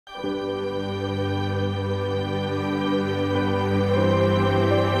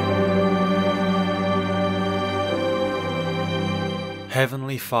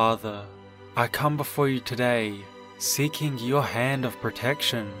Heavenly Father, I come before you today, seeking your hand of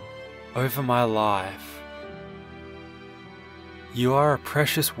protection over my life. You are a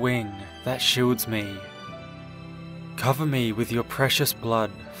precious wing that shields me. Cover me with your precious blood,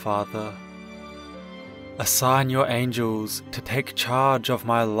 Father. Assign your angels to take charge of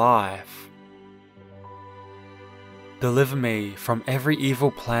my life. Deliver me from every evil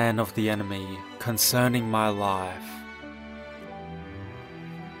plan of the enemy concerning my life.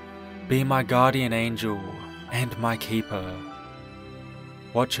 Be my guardian angel and my keeper.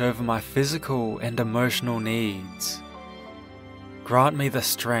 Watch over my physical and emotional needs. Grant me the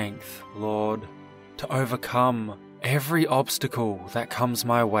strength, Lord, to overcome every obstacle that comes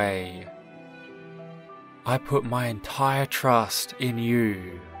my way. I put my entire trust in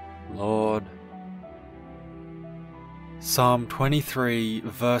you, Lord. Psalm 23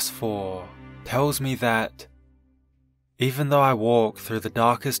 verse 4 tells me that even though I walk through the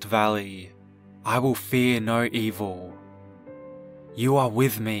darkest valley, I will fear no evil. You are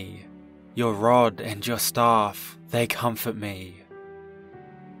with me. Your rod and your staff, they comfort me.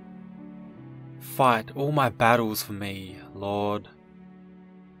 Fight all my battles for me, Lord.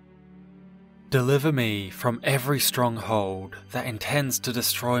 Deliver me from every stronghold that intends to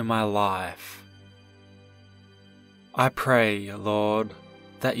destroy my life. I pray, Lord,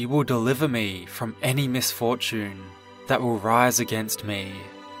 that you will deliver me from any misfortune that will rise against me.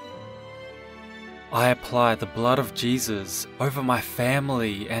 I apply the blood of Jesus over my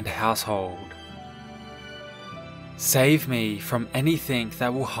family and household. Save me from anything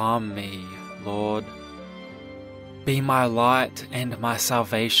that will harm me, Lord. Be my light and my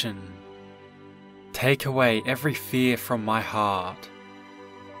salvation. Take away every fear from my heart.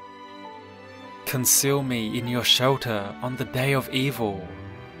 Conceal me in your shelter on the day of evil.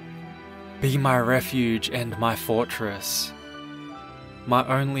 Be my refuge and my fortress, my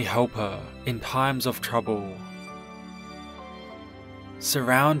only helper in times of trouble.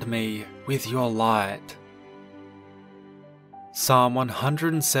 Surround me with your light. Psalm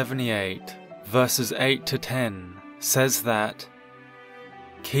 178 verses 8 to 10 says that,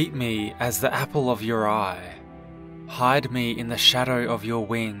 "Keep me as the apple of your eye, hide me in the shadow of your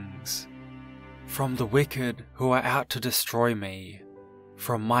wings, from the wicked who are out to destroy me,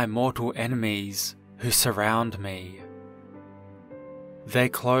 from my mortal enemies who surround me. They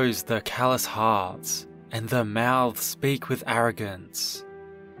close their callous hearts, and their mouths speak with arrogance.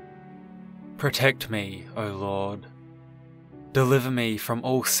 Protect me, O Lord. Deliver me from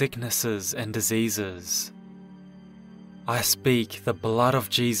all sicknesses and diseases. I speak the blood of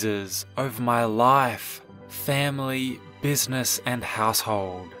Jesus over my life, family, business, and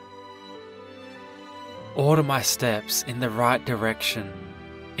household. Order my steps in the right direction,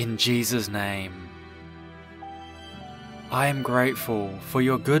 in Jesus' name. I am grateful for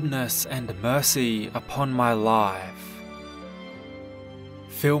your goodness and mercy upon my life.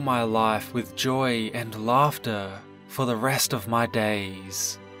 Fill my life with joy and laughter for the rest of my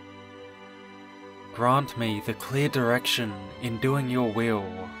days. Grant me the clear direction in doing your will,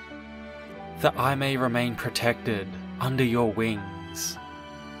 that I may remain protected under your wings.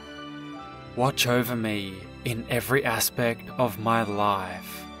 Watch over me in every aspect of my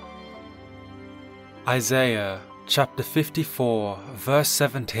life." Isaiah chapter 54 verse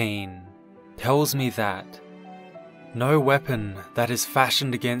 17 tells me that, "No weapon that is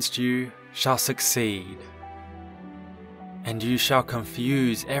fashioned against you shall succeed, and you shall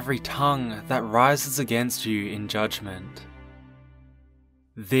confuse every tongue that rises against you in judgment.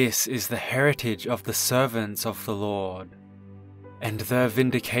 This is the heritage of the servants of the Lord, and their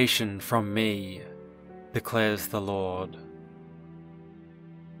vindication from me, declares the Lord."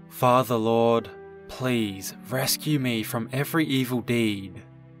 Father, Lord, please rescue me from every evil deed,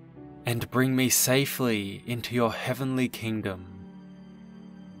 and bring me safely into your heavenly kingdom.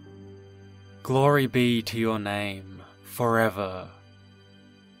 Glory be to your name forever.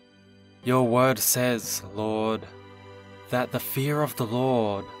 Your word says, Lord, that the fear of the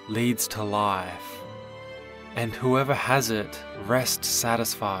Lord leads to life, and whoever has it rests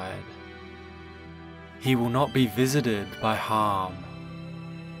satisfied. He will not be visited by harm.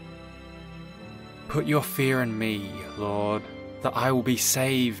 Put your fear in me, Lord, that I will be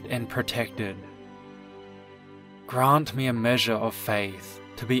saved and protected. Grant me a measure of faith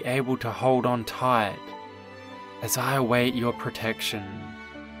to be able to hold on tight as I await your protection.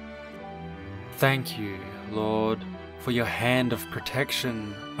 Thank you, Lord, for your hand of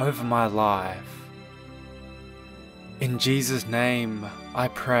protection over my life. In Jesus' name I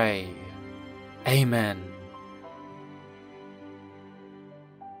pray. Amen.